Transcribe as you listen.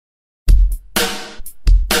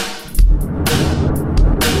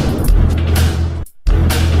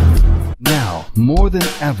than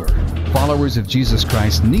ever, followers of Jesus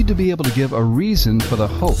Christ need to be able to give a reason for the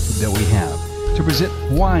hope that we have, to present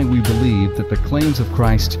why we believe that the claims of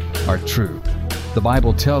Christ are true. The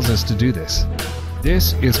Bible tells us to do this.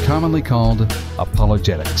 This is commonly called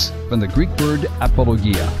apologetics, from the Greek word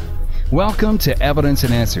apologia. Welcome to Evidence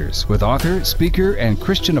and Answers with author, speaker, and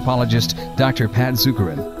Christian apologist Dr. Pat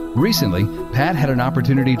Zukeran. Recently, Pat had an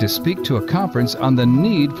opportunity to speak to a conference on the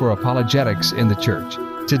need for apologetics in the church.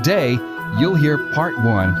 Today, you'll hear part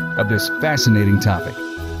one of this fascinating topic.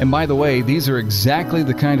 And by the way, these are exactly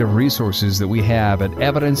the kind of resources that we have at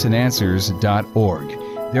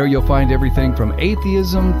evidenceandanswers.org. There you'll find everything from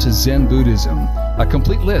atheism to Zen Buddhism, a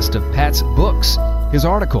complete list of Pat's books, his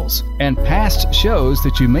articles, and past shows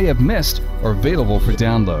that you may have missed are available for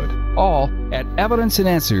download, all at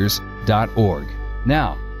evidenceandanswers.org.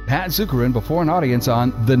 Now, Pat Zukeran before an audience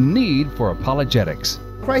on the need for apologetics.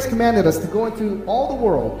 Christ commanded us to go into all the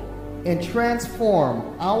world and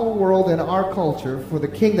transform our world and our culture for the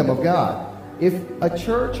kingdom of God. If a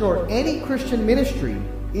church or any Christian ministry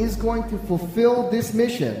is going to fulfill this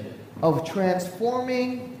mission of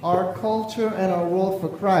transforming our culture and our world for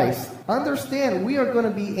Christ, understand we are going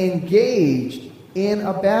to be engaged in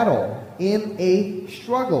a battle, in a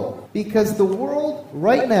struggle. Because the world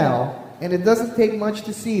right now, and it doesn't take much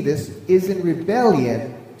to see this, is in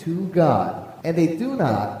rebellion to God. And they do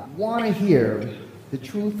not want to hear the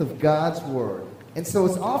truth of God's word. And so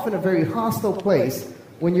it's often a very hostile place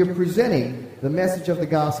when you're presenting the message of the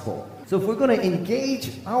gospel. So if we're going to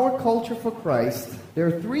engage our culture for Christ, there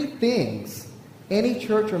are three things any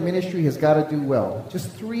church or ministry has got to do well.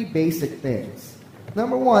 Just three basic things.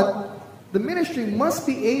 Number one, the ministry must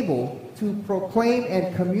be able to proclaim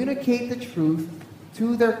and communicate the truth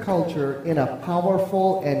to their culture in a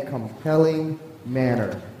powerful and compelling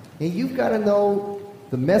manner. And you've got to know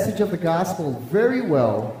the message of the gospel very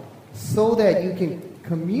well so that you can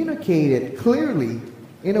communicate it clearly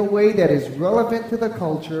in a way that is relevant to the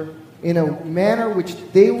culture, in a manner which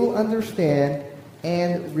they will understand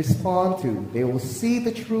and respond to. They will see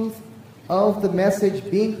the truth of the message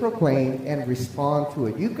being proclaimed and respond to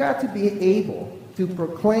it. You've got to be able to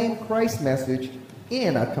proclaim Christ's message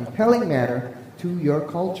in a compelling manner to your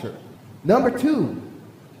culture. Number two,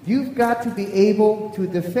 you've got to be able to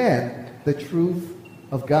defend the truth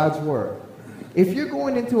of God's word. If you're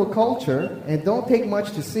going into a culture and don't take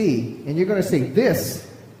much to see, and you're going to say, this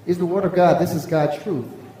is the word of God, this is God's truth,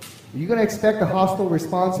 you're going to expect a hostile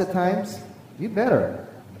response at times? You better.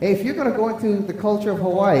 Hey, if you're going to go into the culture of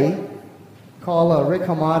Hawaii, call Rick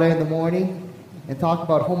Hamada in the morning and talk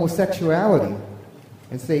about homosexuality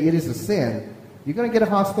and say it is a sin, you're going to get a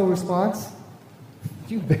hostile response?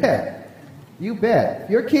 You bet. You bet. If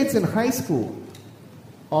your kids in high school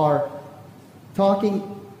are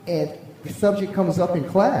talking and the subject comes up in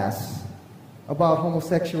class about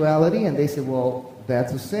homosexuality and they say, well,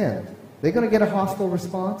 that's a sin, they're going to get a hostile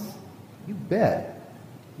response? You bet.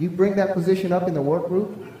 You bring that position up in the work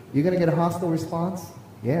group, you're going to get a hostile response?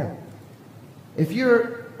 Yeah. If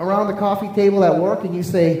you're around the coffee table at work and you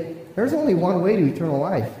say, there's only one way to eternal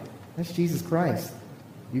life, that's Jesus Christ,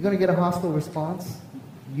 you're going to get a hostile response?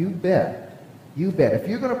 You bet. You bet. If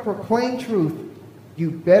you're going to proclaim truth,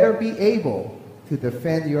 you better be able to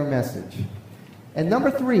defend your message. And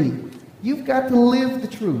number three, you've got to live the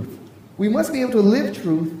truth. We must be able to live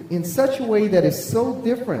truth in such a way that is so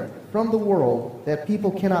different from the world that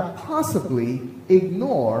people cannot possibly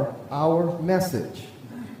ignore our message.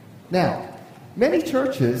 Now, many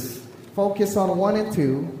churches focus on 1 and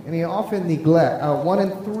 2, and they often neglect 1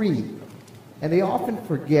 and 3, and they often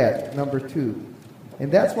forget number 2.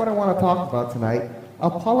 And that's what I want to talk about tonight,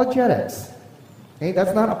 apologetics. Okay,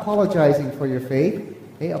 that's not apologizing for your faith.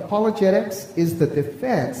 Okay, apologetics is the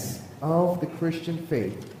defense of the Christian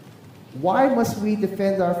faith. Why must we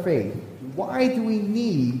defend our faith? Why do we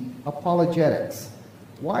need apologetics?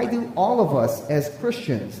 Why do all of us as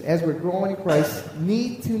Christians, as we're growing in Christ,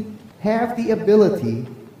 need to have the ability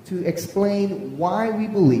to explain why we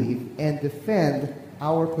believe and defend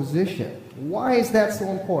our position? Why is that so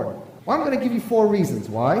important? Well, I'm going to give you 4 reasons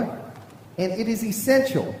why. And it is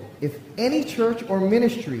essential if any church or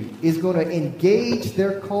ministry is going to engage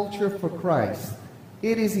their culture for Christ,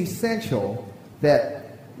 it is essential that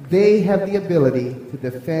they have the ability to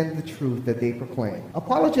defend the truth that they proclaim.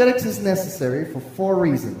 Apologetics is necessary for 4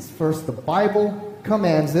 reasons. First, the Bible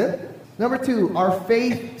commands it. Number 2, our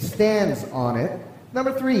faith stands on it.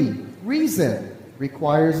 Number 3, reason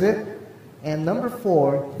requires it. And number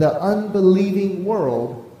 4, the unbelieving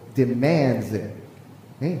world demands it.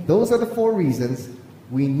 Okay? Those are the 4 reasons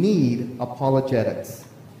we need apologetics.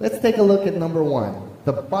 Let's take a look at number 1.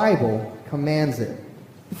 The Bible commands it.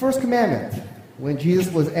 The first commandment, when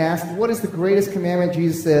Jesus was asked, what is the greatest commandment?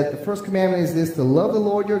 Jesus said, the first commandment is this, to love the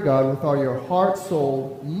Lord your God with all your heart,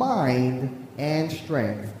 soul, mind, and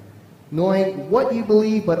strength. Knowing what you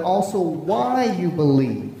believe, but also why you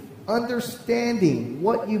believe. Understanding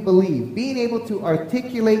what you believe. Being able to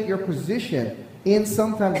articulate your position in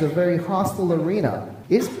sometimes a very hostile arena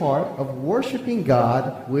is part of worshiping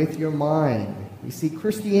God with your mind. You see,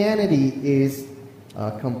 Christianity is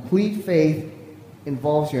complete faith,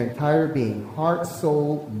 involves your entire being, heart,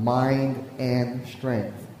 soul, mind, and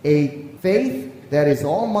strength. A faith that is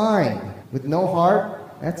all mind with no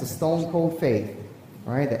heart, that's a stone-cold faith.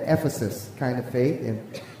 All right, the Ephesus kind of faith in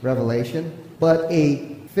Revelation. But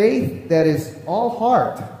a faith that is all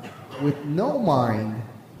heart with no mind,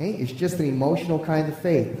 okay, is just an emotional kind of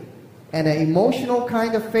faith. And an emotional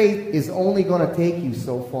kind of faith is only going to take you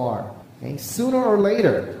so far. Okay? Sooner or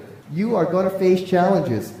later, you are going to face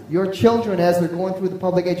challenges. Your children, as they're going through the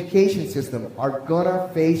public education system, are going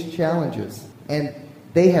to face challenges. And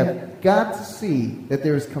they have got to see that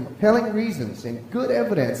there is compelling reasons and good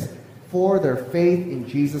evidence for their faith in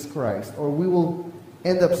Jesus Christ. Or we will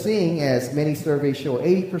end up seeing, as many surveys show,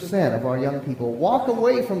 80% of our young people walk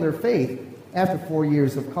away from their faith after 4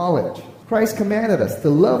 years of college. Christ commanded us to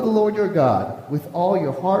love the Lord your God with all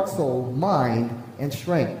your heart, soul, mind, and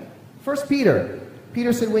strength. 1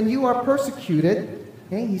 Peter said, when you are persecuted,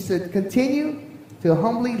 okay, he said, continue to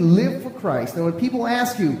humbly live for Christ. And when people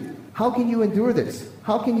ask you, how can you endure this?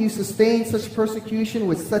 How can you sustain such persecution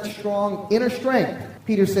with such strong inner strength?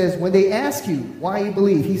 Peter says, when they ask you why you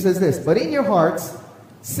believe, he says this, but in your hearts,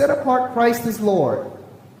 set apart Christ as Lord.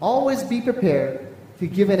 Always be prepared to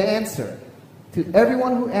give an answer to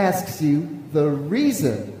everyone who asks you the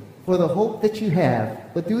reason for the hope that you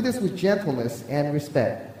have, but do this with gentleness and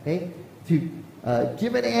respect. Okay? To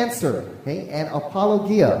give an answer, okay? And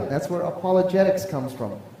apologia, that's where apologetics comes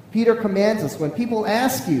from. Peter commands us, when people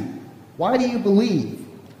ask you, why do you believe?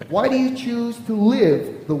 Why do you choose to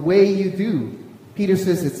live the way you do? Peter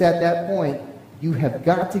says it's at that point you have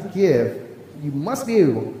got to give, you must be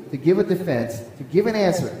able to give a defense, to give an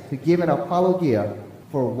answer, to give an apologia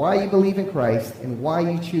for why you believe in Christ and why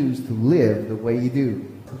you choose to live the way you do.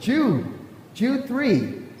 Jude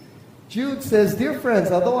 3. Jude says, dear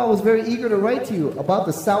friends, although I was very eager to write to you about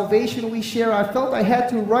the salvation we share, I felt I had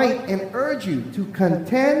to write and urge you to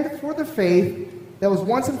contend for the faith that was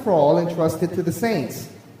once and for all entrusted to the saints.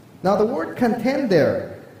 Now the word contend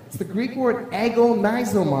there, it's the Greek word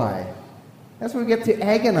agonizomai. That's where we get to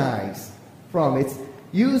agonize from. It's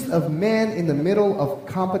used of men in the middle of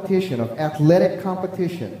competition, of athletic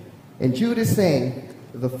competition. And Jude is saying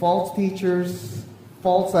the false teachers,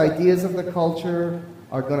 false ideas of the culture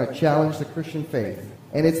are going to challenge the Christian faith.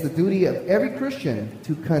 And it's the duty of every Christian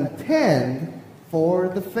to contend for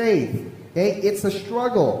the faith. Okay? It's a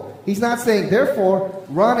struggle. He's not saying, therefore,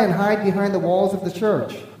 run and hide behind the walls of the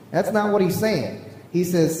church. That's not what he's saying. He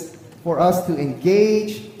says for us to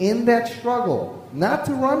engage in that struggle, not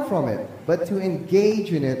to run from it, but to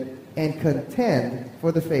engage in it and contend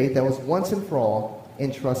for the faith that was once and for all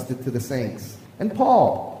entrusted to the saints. And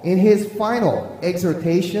Paul, in his final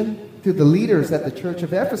exhortation to the leaders at the church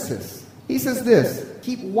of Ephesus, he says this,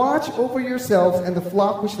 keep watch over yourselves and the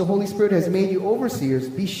flock which the Holy Spirit has made you overseers.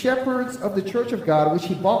 Be shepherds of the church of God, which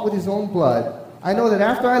he bought with his own blood. I know that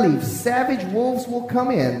after I leave, savage wolves will come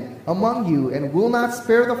in among you and will not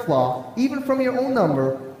spare the flock. Even from your own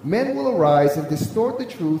number, men will arise and distort the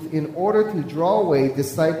truth in order to draw away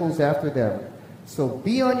disciples after them. So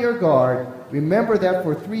be on your guard. Remember that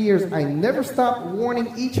for 3 years I never stopped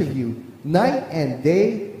warning each of you, night and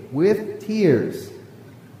day, with tears.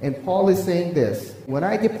 And Paul is saying this, when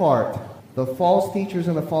I depart, the false teachers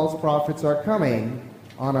and the false prophets are coming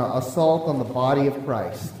on an assault on the body of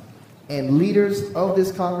Christ. And leaders of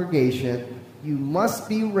this congregation, you must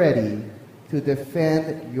be ready to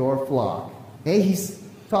defend your flock. Okay? He's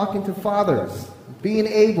talking to fathers, being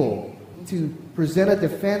able to present a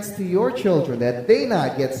defense to your children that they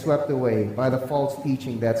not get swept away by the false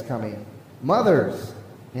teaching that's coming. Mothers,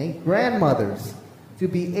 okay? Grandmothers, to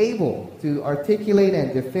be able to articulate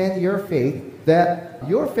and defend your faith that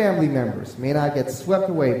your family members may not get swept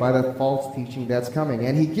away by the false teaching that's coming.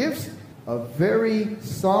 And he gives a very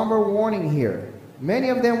somber warning here. Many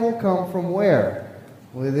of them will come from where?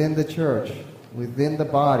 Within the church, within the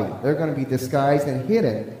body. They're going to be disguised and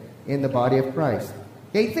hidden in the body of Christ.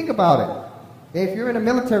 Okay, think about it. If you're in a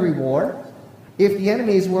military war, if the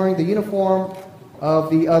enemy is wearing the uniform of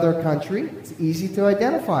the other country, it's easy to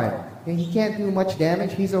identify him. And he can't do much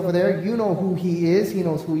damage. He's over there. You know who he is. He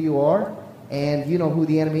knows who you are. And you know who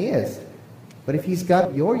the enemy is. But if he's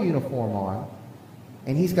got your uniform on,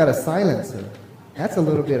 and he's got a silencer, That's a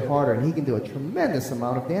little bit harder, and he can do a tremendous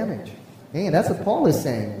amount of damage. And that's what Paul is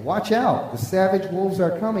saying. Watch out. The savage wolves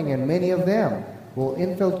are coming, and many of them will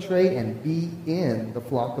infiltrate and be in the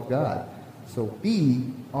flock of God. So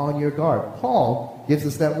be on your guard. Paul gives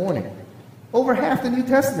us that warning. Over half the New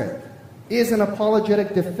Testament is an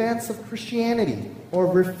apologetic defense of Christianity or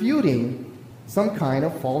refuting some kind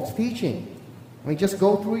of false teaching. I mean, just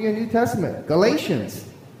go through your New Testament. Galatians.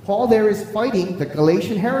 Paul there is fighting the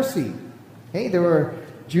Galatian heresy. Hey, there were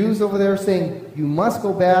Jews over there saying, you must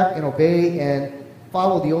go back and obey and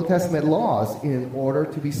follow the Old Testament laws in order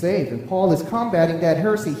to be saved. And Paul is combating that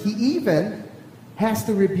heresy. He even has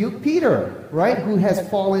to rebuke Peter, right, who has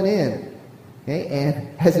fallen in, okay,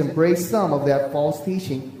 and has embraced some of that false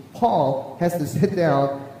teaching. Paul has to sit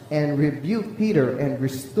down and rebuke Peter and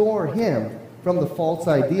restore him from the false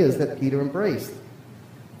ideas that Peter embraced.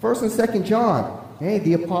 1st and 2nd John, okay,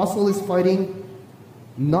 the apostle is fighting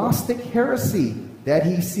Gnostic heresy that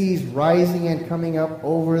he sees rising and coming up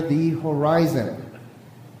over the horizon.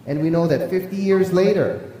 And we know that 50 years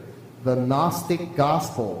later, the Gnostic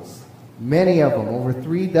Gospels, many of them, over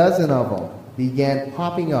 36 of them, began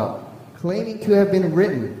popping up, claiming to have been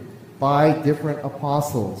written by different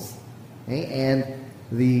apostles. Okay? And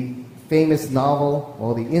the famous novel,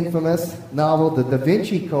 or the infamous novel, The Da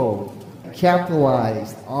Vinci Code,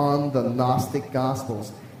 capitalized on the Gnostic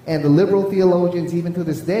Gospels. And the liberal theologians, even to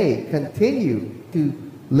this day, continue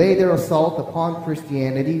to lay their assault upon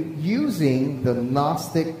Christianity using the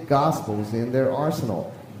Gnostic Gospels in their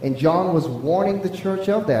arsenal. And John was warning the church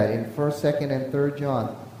of that in 1st, 2nd, and 3rd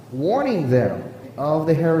John, warning them of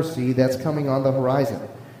the heresy that's coming on the horizon.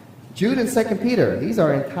 Jude and 2nd Peter, these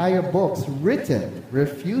are entire books written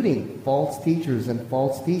refuting false teachers and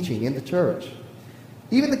false teaching in the church.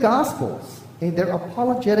 Even the Gospels, they're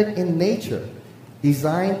apologetic in nature,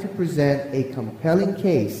 designed to present a compelling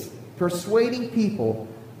case, persuading people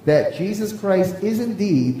that Jesus Christ is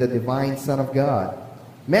indeed the divine Son of God.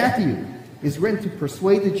 Matthew is written to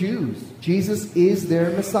persuade the Jews Jesus is their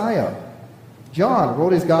Messiah. John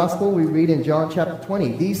wrote his gospel, we read in John chapter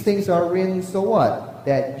 20. These things are written so what?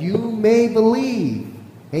 That you may believe,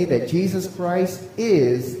 that Jesus Christ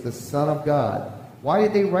is the Son of God. Why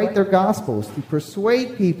did they write their gospels? To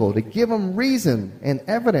persuade people, to give them reason and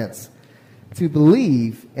evidence to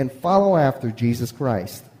believe and follow after Jesus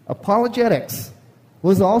Christ. Apologetics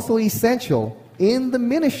was also essential in the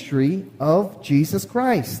ministry of Jesus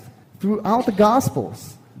Christ. Throughout the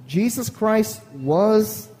Gospels, Jesus Christ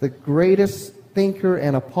was the greatest thinker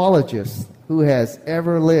and apologist who has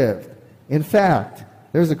ever lived. In fact,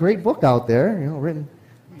 there's a great book out there, written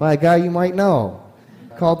by a guy you might know,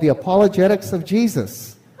 called The Apologetics of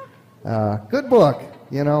Jesus. Good book,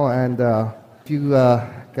 and if you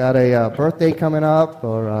got a birthday coming up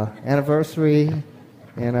or anniversary,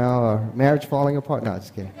 or marriage falling apart. No,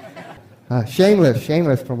 just kidding.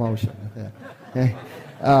 Shameless promotion. Okay.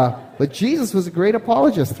 But Jesus was a great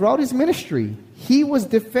apologist. Throughout his ministry, he was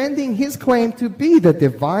defending his claim to be the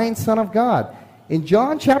divine Son of God. In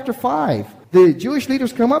John chapter 5, the Jewish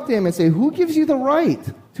leaders come up to him and say, who gives you the right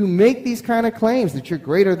to make these kind of claims, that you're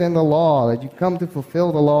greater than the law, that you've come to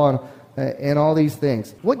fulfill the law and all these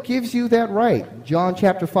things? What gives you that right? John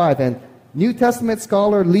chapter 5. And New Testament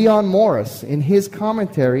scholar Leon Morris, in his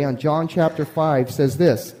commentary on John chapter 5, says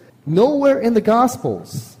this: nowhere in the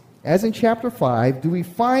Gospels, as in chapter 5, do we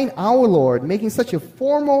find our Lord making such a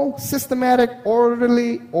formal, systematic,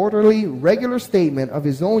 orderly, regular statement of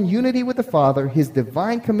his own unity with the Father, his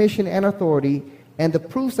divine commission and authority, and the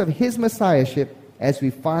proofs of his messiahship as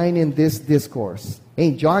we find in this discourse.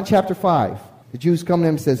 In John chapter 5, the Jews come to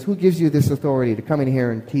him and says, who gives you this authority to come in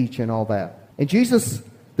here and teach and all that? And Jesus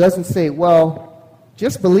doesn't say, well,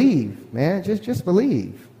 just believe, man, just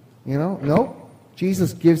believe. No.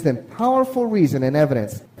 Jesus gives them powerful reason and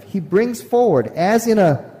evidence. He brings forward, as in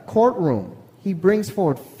a courtroom, he brings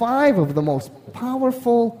forward 5 of the most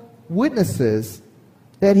powerful witnesses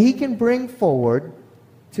that he can bring forward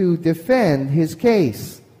to defend his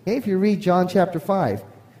case. Okay, if you read John chapter 5,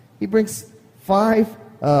 he brings 5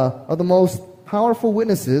 of the most powerful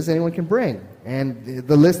witnesses anyone can bring. And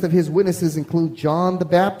the list of his witnesses include John the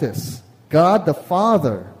Baptist, God the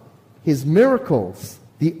Father, his miracles,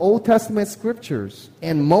 the Old Testament scriptures,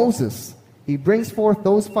 and Moses. He brings forth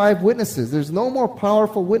those 5 witnesses. There's no more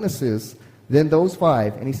powerful witnesses than those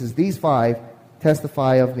 5. And he says, these 5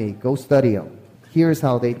 testify of me. Go study them. Here's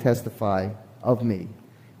how they testify of me.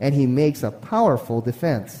 And he makes a powerful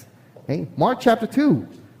defense. Okay? Mark chapter 2.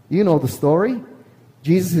 You know the story.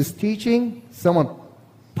 Jesus is teaching. Someone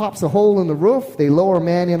pops a hole in the roof. They lower a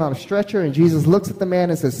man in on a stretcher. And Jesus looks at the man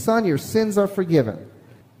and says, son, your sins are forgiven.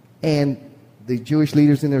 And the Jewish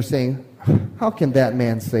leaders in there saying, how can that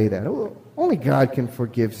man say that? Only God can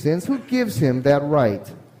forgive sins. Who gives him that right?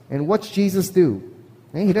 And what's Jesus do?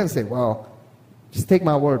 And he doesn't say, well, just take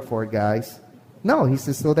my word for it, guys. No, he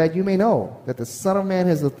says, so that you may know that the Son of Man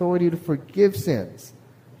has authority to forgive sins.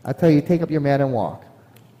 I tell you, take up your mat and walk.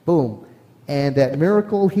 Boom. And that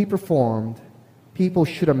miracle he performed, people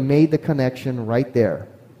should have made the connection right there.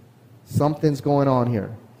 Something's going on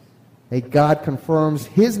here. Hey, God confirms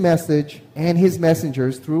his message and his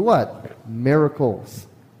messengers through what? Miracles.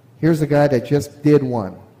 Here's a guy that just did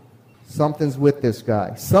one. Something's with this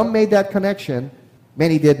guy. Some made that connection,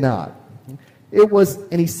 many did not. It was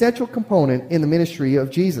an essential component in the ministry of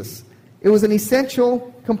Jesus. It was an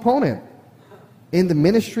essential component in the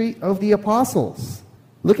ministry of the apostles.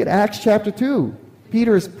 Look at Acts chapter 2.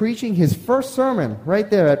 Peter is preaching his first sermon right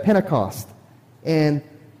there at Pentecost. And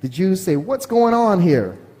the Jews say, what's going on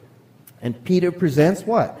here? And Peter presents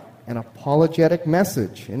what? An apologetic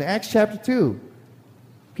message. In Acts chapter 2,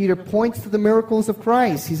 Peter points to the miracles of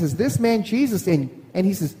Christ. He says, this man Jesus, and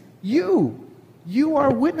he says, you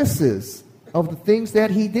are witnesses of the things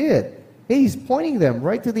that he did. Hey, he's pointing them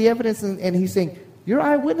right to the evidence, and he's saying, you're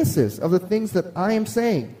eyewitnesses of the things that I am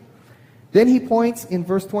saying. Then he points in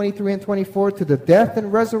verse 23 and 24 to the death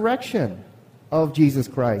and resurrection of Jesus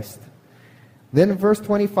Christ. Then in verse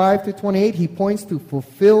 25 to 28, he points to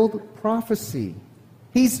fulfilled prophecy.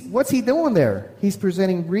 What's he doing there? He's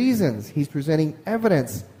presenting reasons. He's presenting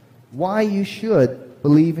evidence why you should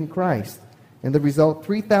believe in Christ. And the result,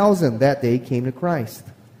 3,000 that day came to Christ.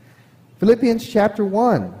 Philippians chapter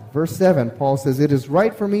 1, verse 7, Paul says, it is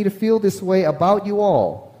right for me to feel this way about you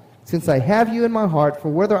all, since I have you in my heart, for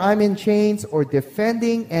whether I'm in chains or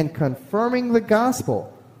defending and confirming the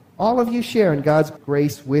gospel, all of you share in God's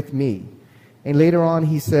grace with me. And later on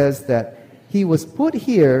he says that he was put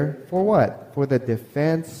here for what? For the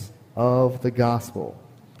defense of the gospel.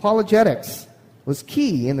 Apologetics was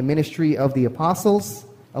key in the ministry of the apostles.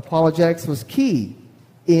 Apologetics was key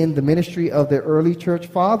in the ministry of the early church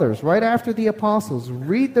fathers. Right after the apostles,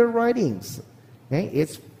 read their writings. Okay?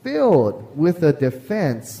 It's filled with the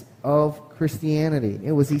defense of Christianity.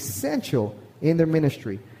 It was essential in their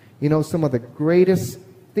ministry. You know, some of the greatest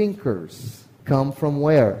thinkers come from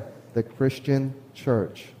where? The Christian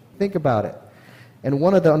church. Think about it. And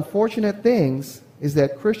one of the unfortunate things is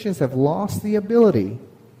that Christians have lost the ability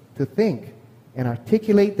to think and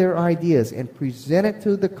articulate their ideas and present it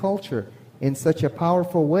to the culture in such a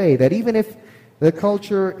powerful way that even if the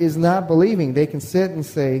culture is not believing, they can sit and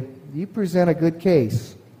say, you present a good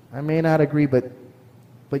case. I may not agree, but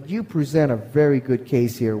you present a very good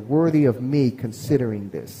case here, worthy of me considering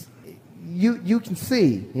this. You can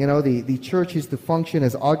see, you know, the church is to function,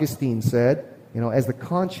 as Augustine said, you know, as the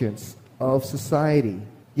conscience of society.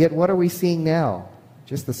 Yet what are we seeing now?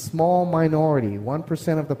 Just a small minority,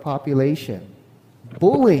 1% of the population,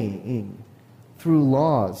 bullying through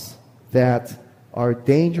laws that are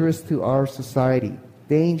dangerous to our society,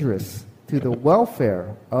 dangerous to the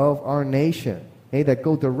welfare of our nation, that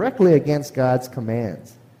go directly against God's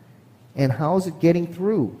commands. And how is it getting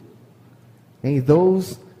through?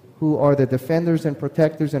 Those who are the defenders and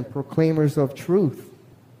protectors and proclaimers of truth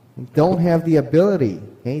don't have the ability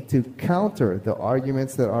to counter the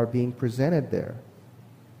arguments that are being presented there.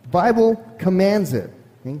 The Bible commands it.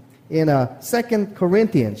 In 2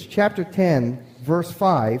 Corinthians chapter 10, verse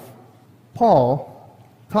 5, Paul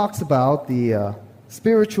talks about the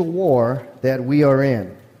spiritual war that we are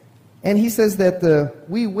in. And he says that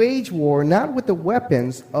we wage war not with the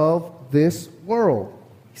weapons of this world.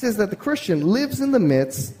 He says that the Christian lives in the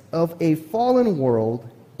midst of a fallen world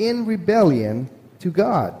in rebellion to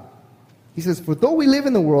God. He says, for though we live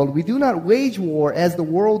in the world, we do not wage war as the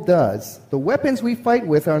world does. The weapons we fight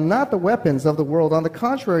with are not the weapons of the world. On the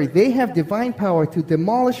contrary, they have divine power to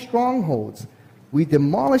demolish strongholds. We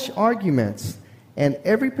demolish arguments and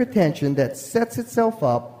every pretension that sets itself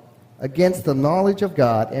up against the knowledge of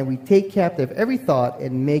God, and we take captive every thought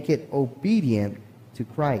and make it obedient to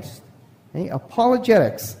Christ.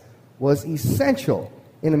 Apologetics was essential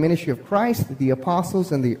in the ministry of Christ, the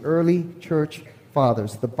apostles, and the early church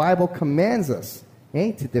fathers. The Bible commands us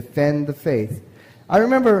to defend the faith. I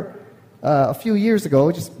remember a few years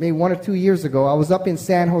ago, just maybe 1 or 2 years ago, I was up in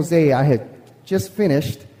San Jose. I had just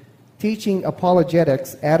finished teaching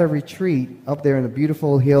apologetics at a retreat up there in the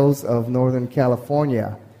beautiful hills of Northern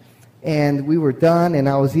California. And we were done, and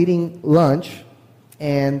I was eating lunch,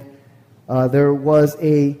 and there was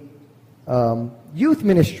a youth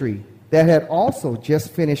ministry that had also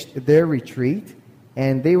just finished their retreat,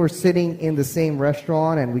 and they were sitting in the same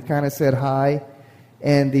restaurant, and we kind of said hi,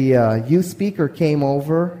 and the youth speaker came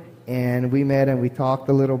over, and we met and we talked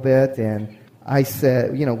a little bit, and I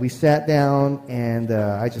said, we sat down, and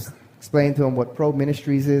I just explained to him what Pro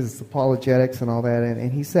Ministries is, it's apologetics and all that.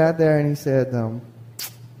 And he sat there and he said,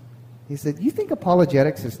 you think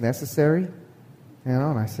apologetics is necessary?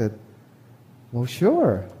 And I said, well,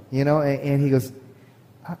 sure. And he goes,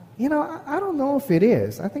 I don't know if it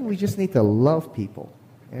is. I think we just need to love people.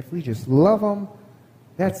 If we just love them,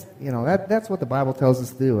 that's what the Bible tells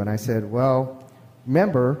us to do. And I said, well,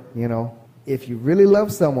 remember, if you really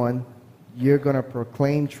love someone, you're going to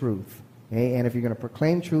proclaim truth. Okay? And if you're going to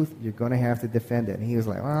proclaim truth, you're going to have to defend it. And he was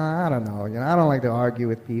like, I don't know. I don't like to argue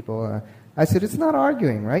with people. I said, it's not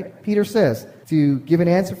arguing, right? Peter says, to give an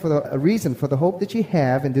answer for a reason for the hope that you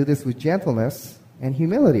have, and do this with gentleness and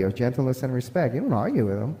humility, or gentleness and respect. You don't argue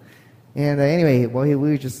with him. And anyway, we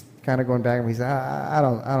were just kind of going back, and he said, I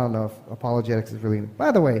don't know if apologetics is really...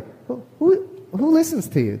 By the way, who listens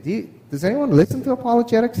to you? Does anyone listen to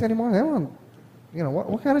apologetics anymore? Anyone,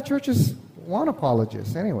 what kind of churches want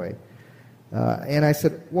apologists anyway? And I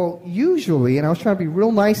said, well, usually, and I was trying to be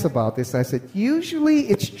real nice about this, I said, usually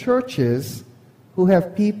it's churches who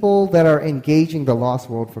have people that are engaging the lost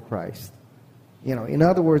world for Christ. In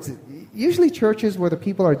other words, usually churches where the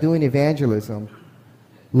people are doing evangelism,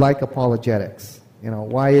 like apologetics.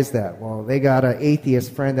 Why is that? Well, they got an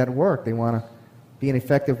atheist friend at work. They want to be an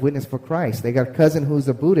effective witness for Christ. They got a cousin who's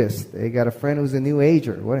a Buddhist. They got a friend who's a New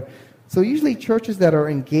Ager. So usually churches that are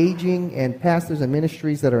engaging, and pastors and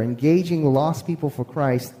ministries that are engaging lost people for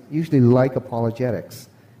Christ, usually like apologetics.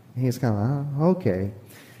 And he's kind of, okay.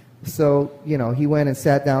 So, he went and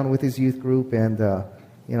sat down with his youth group, and,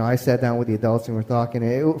 I sat down with the adults and we're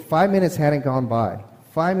talking. 5 minutes hadn't gone by.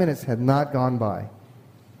 5 minutes had not gone by.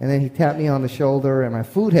 And then he tapped me on the shoulder, and my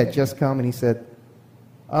food had just come, and he said,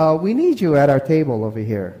 we need you at our table over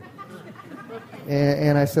here.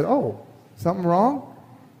 And I said, oh, something wrong?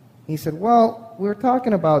 He said, well, we were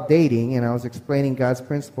talking about dating, and I was explaining God's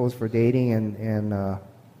principles for dating, and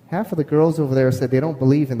half of the girls over there said they don't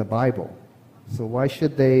believe in the Bible. So why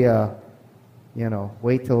should they,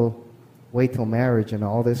 wait till marriage and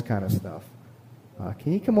all this kind of stuff?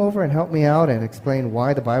 Can you come over and help me out and explain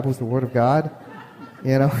why the Bible is the Word of God?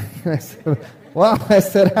 And I said, well,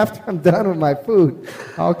 after I'm done with my food,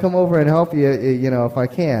 I'll come over and help you, if I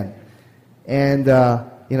can. And,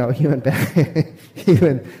 he went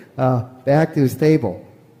back to his table.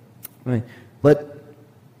 Right. But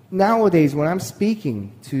nowadays, when I'm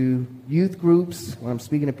speaking to youth groups, when I'm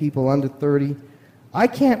speaking to people under 30, I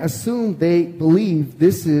can't assume they believe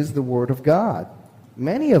this is the Word of God.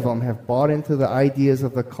 Many of them have bought into the ideas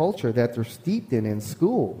of the culture that they're steeped in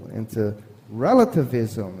school, into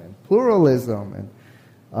relativism and pluralism and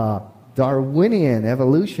Darwinian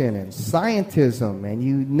evolution and scientism, and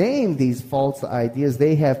you name these false ideas,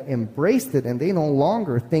 they have embraced it, and they no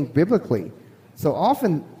longer think biblically. So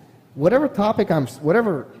often,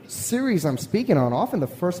 whatever series I'm speaking on, often the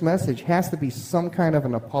first message has to be some kind of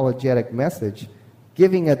an apologetic message,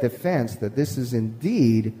 giving a defense that this is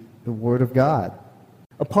indeed the Word of God.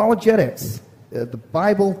 Apologetics, the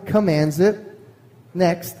Bible commands it.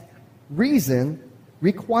 Next, reason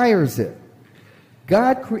requires it.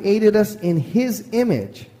 God created us in His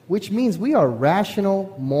image, which means we are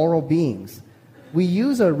rational, moral beings. We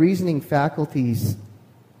use our reasoning faculties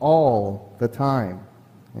all the time.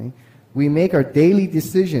 Okay? We make our daily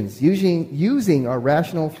decisions using our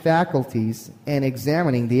rational faculties and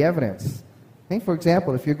examining the evidence. Okay? For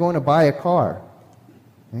example, if you're going to buy a car,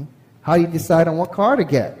 okay, how do you decide on what car to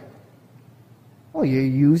get? Well, you're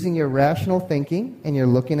using your rational thinking and you're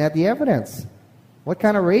looking at the evidence. What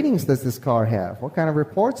kind of ratings does this car have? What kind of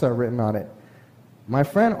reports are written on it? My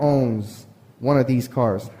friend owns one of these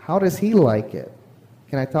cars. How does he like it?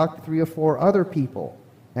 Can I talk to 3 or 4 other people?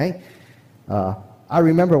 Okay? I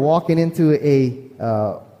remember walking into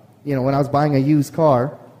when I was buying a used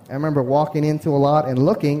car, I remember walking into a lot and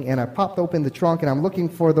looking, and I popped open the trunk, and I'm looking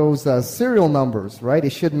for those serial numbers, right?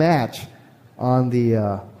 It should match on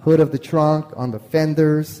the hood of the trunk, on the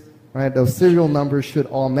fenders, right? Those serial numbers should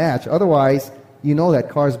all match. Otherwise, that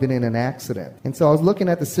car's been in an accident. And so I was looking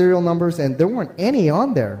at the serial numbers, and there weren't any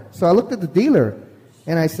on there. So I looked at the dealer,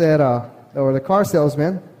 and I said, or the car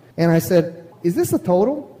salesman, and I said, is this a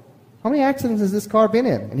total? How many accidents has this car been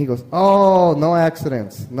in? And he goes, oh, no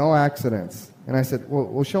accidents. And I said,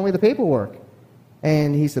 well, show me the paperwork.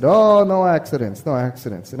 And he said, oh, no accidents.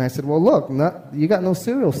 And I said, well, look, you got no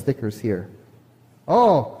serial stickers here.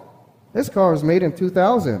 Oh, this car was made in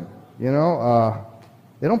 2000.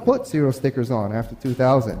 They don't put serial stickers on after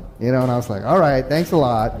 2000, and I was like, all right, thanks a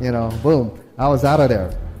lot, boom, I was out of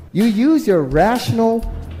there. You use your rational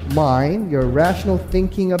mind, your rational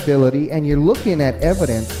thinking ability, and you're looking at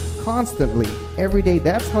evidence constantly, every day.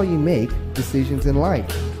 That's how you make decisions in life.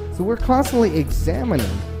 So we're constantly examining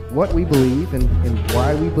what we believe and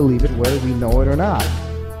why we believe it, whether we know it or not.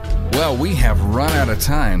 Well, we have run out of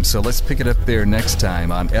time, so let's pick it up there next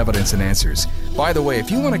time on Evidence and Answers. By the way, if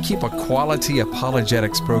you want to keep a quality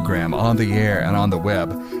apologetics program on the air and on the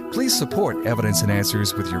web, please support Evidence and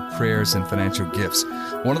Answers with your prayers and financial gifts.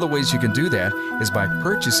 One of the ways you can do that is by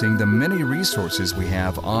purchasing the many resources we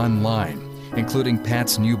have online, including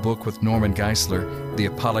Pat's new book with Norman Geisler, The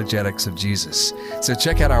Apologetics of Jesus. So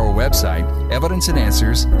check out our website,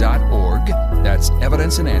 evidenceandanswers.org. That's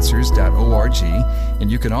evidenceandanswers.org.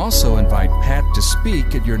 And you can also invite Pat to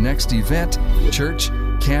speak at your next event, church,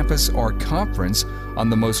 campus, or conference on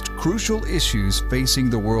the most crucial issues facing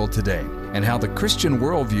the world today and how the Christian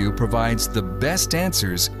worldview provides the best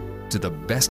answers to the best